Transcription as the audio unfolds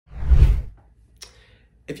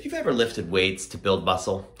If you've ever lifted weights to build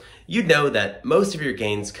muscle, you'd know that most of your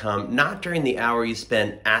gains come not during the hour you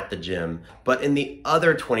spend at the gym, but in the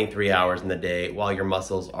other 23 hours in the day while your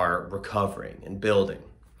muscles are recovering and building.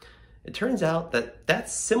 It turns out that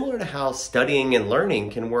that's similar to how studying and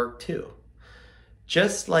learning can work too.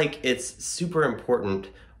 Just like it's super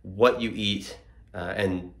important what you eat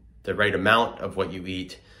and the right amount of what you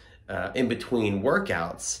eat in between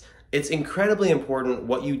workouts, it's incredibly important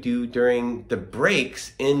what you do during the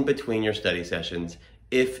breaks in between your study sessions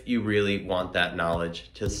if you really want that knowledge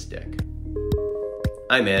to stick.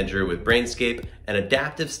 I'm Andrew with Brainscape, an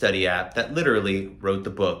adaptive study app that literally wrote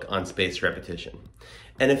the book on spaced repetition.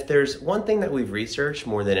 And if there's one thing that we've researched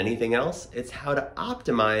more than anything else, it's how to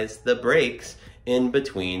optimize the breaks in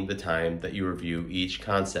between the time that you review each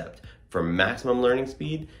concept for maximum learning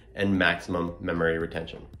speed and maximum memory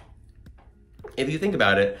retention. If you think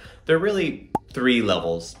about it, there are really three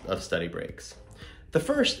levels of study breaks. The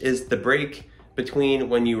first is the break between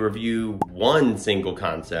when you review one single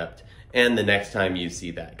concept and the next time you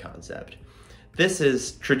see that concept. This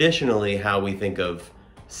is traditionally how we think of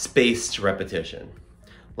spaced repetition.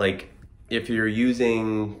 Like if you're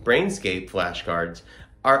using Brainscape flashcards,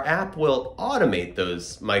 our app will automate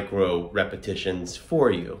those micro repetitions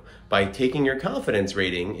for you by taking your confidence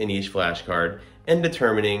rating in each flashcard and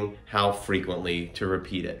determining how frequently to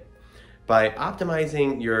repeat it. By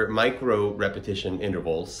optimizing your micro repetition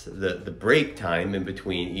intervals, the break time in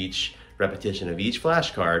between each repetition of each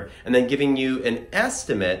flashcard, and then giving you an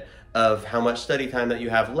estimate of how much study time that you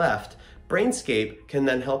have left, Brainscape can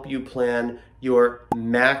then help you plan your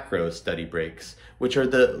macro study breaks, which are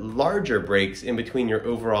the larger breaks in between your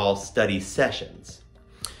overall study sessions.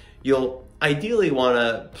 You'll ideally want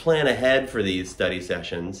to plan ahead for these study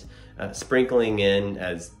sessions, sprinkling in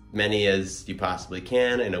as many as you possibly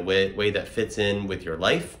can in a way that fits in with your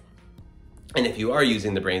life. And if you are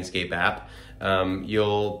using the Brainscape app,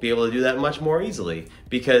 you'll be able to do that much more easily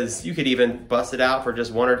because you could even bust it out for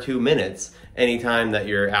just 1 or 2 minutes anytime that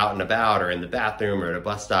you're out and about or in the bathroom or at a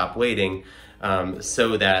bus stop waiting,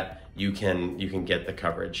 so that you can get the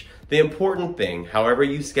coverage. The important thing, however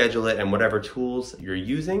you schedule it and whatever tools you're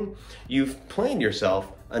using, you've planned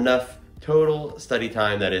yourself enough total study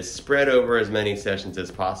time that is spread over as many sessions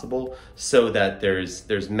as possible so that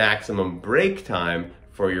there's maximum break time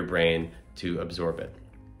for your brain to absorb it.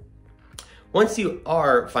 Once you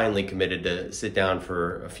are finally committed to sit down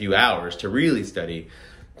for a few hours to really study,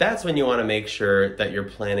 that's when you want to make sure that you're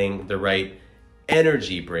planning the right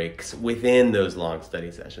energy breaks within those long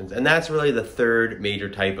study sessions. And that's really the third major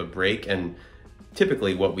type of break and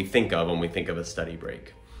typically what we think of when we think of a study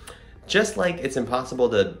break. Just like it's impossible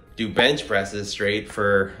to do bench presses straight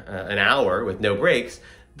for an hour with no breaks,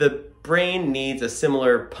 the brain needs a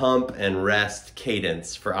similar pump and rest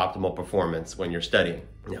cadence for optimal performance when you're studying.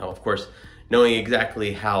 Now, of course, knowing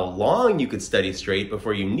exactly how long you could study straight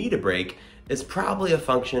before you need a break is probably a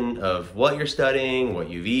function of what you're studying, what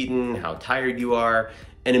you've eaten, how tired you are,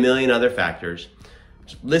 and a million other factors.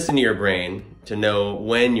 Just listen to your brain to know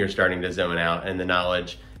when you're starting to zone out and the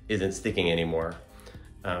knowledge isn't sticking anymore.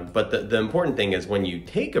 But the important thing is when you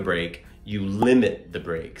take a break, you limit the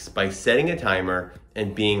breaks by setting a timer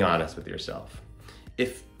and being honest with yourself.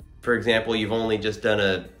 If, for example, you've only just done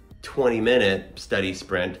a 20-minute study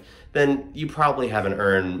sprint, then you probably haven't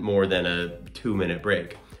earned more than a 2-minute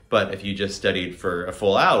break. But if you just studied for a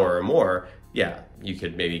full hour or more, yeah, you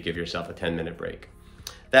could maybe give yourself a 10-minute break.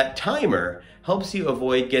 That timer helps you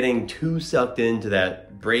avoid getting too sucked into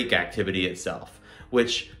that break activity itself,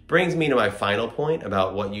 which brings me to my final point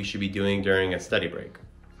about what you should be doing during a study break.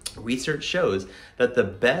 Research shows that the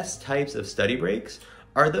best types of study breaks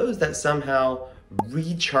are those that somehow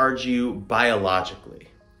recharge you biologically.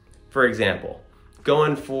 For example,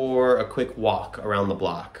 going for a quick walk around the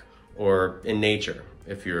block or in nature,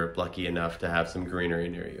 if you're lucky enough to have some greenery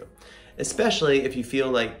near you, especially if you feel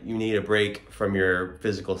like you need a break from your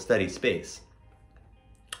physical study space.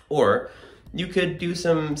 Or you could do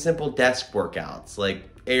some simple desk workouts like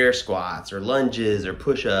air squats or lunges or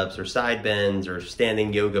push-ups or side bends or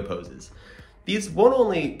standing yoga poses. These won't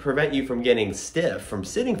only prevent you from getting stiff from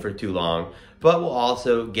sitting for too long, but will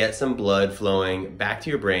also get some blood flowing back to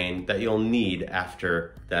your brain that you'll need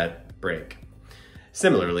after that break.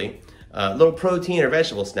 Similarly, a little protein or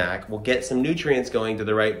vegetable snack will get some nutrients going to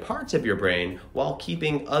the right parts of your brain while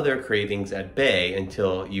keeping other cravings at bay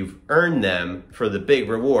until you've earned them for the big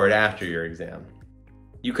reward after your exam.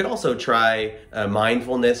 You could also try a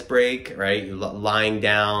mindfulness break, right? Lying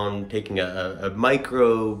down, taking a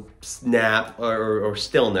micro nap or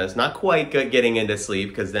stillness, not quite getting into sleep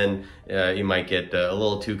because then you might get a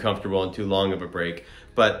little too comfortable and too long of a break.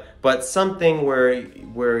 but something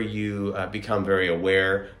where you become very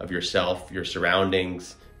aware of yourself, your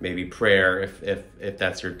surroundings, maybe prayer if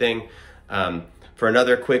that's your thing. For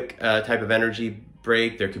another quick type of energy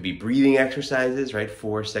break, there could be breathing exercises, right?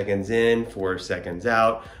 4 seconds in, 4 seconds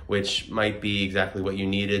out, which might be exactly what you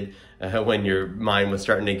needed when your mind was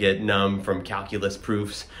starting to get numb from calculus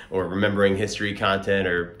proofs or remembering history content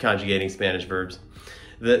or conjugating Spanish verbs.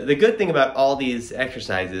 The good thing about all these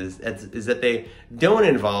exercises is that they don't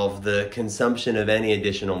involve the consumption of any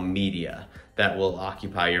additional media that will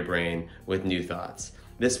occupy your brain with new thoughts.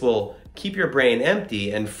 This will keep your brain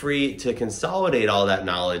empty and free to consolidate all that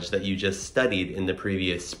knowledge that you just studied in the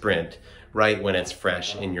previous sprint, right when it's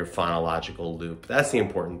fresh in your phonological loop. That's the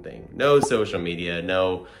important thing. No social media,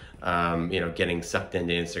 no getting sucked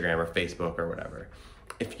into Instagram or Facebook or whatever.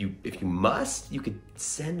 If you must, you could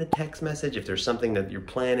send a text message if there's something that you're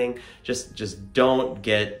planning. Just don't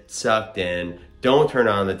get sucked in. Don't turn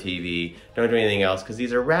on the TV. Don't do anything else, because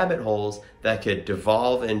these are rabbit holes that could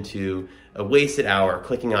devolve into a wasted hour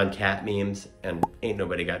clicking on cat memes, and ain't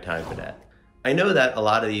nobody got time for that. I know that a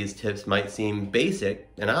lot of these tips might seem basic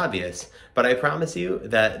and obvious, but I promise you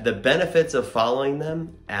that the benefits of following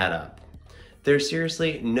them add up. There's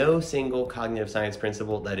seriously no single cognitive science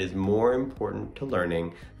principle that is more important to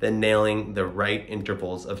learning than nailing the right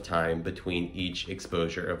intervals of time between each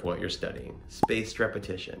exposure of what you're studying. Spaced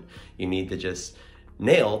repetition. You need to just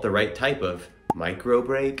nail the right type of micro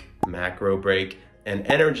break, macro break, and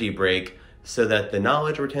energy break so that the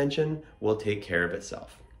knowledge retention will take care of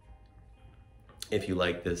itself. If you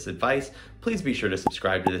like this advice, please be sure to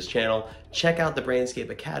subscribe to this channel. Check out the Brainscape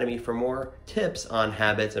Academy for more tips on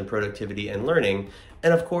habits and productivity and learning.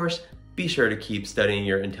 And of course, be sure to keep studying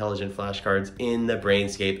your intelligent flashcards in the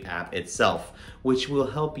Brainscape app itself, which will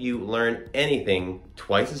help you learn anything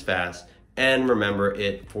twice as fast and remember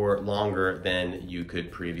it for longer than you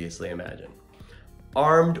could previously imagine.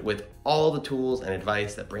 Armed with all the tools and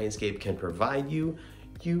advice that Brainscape can provide you,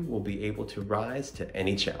 you will be able to rise to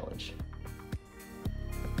any challenge.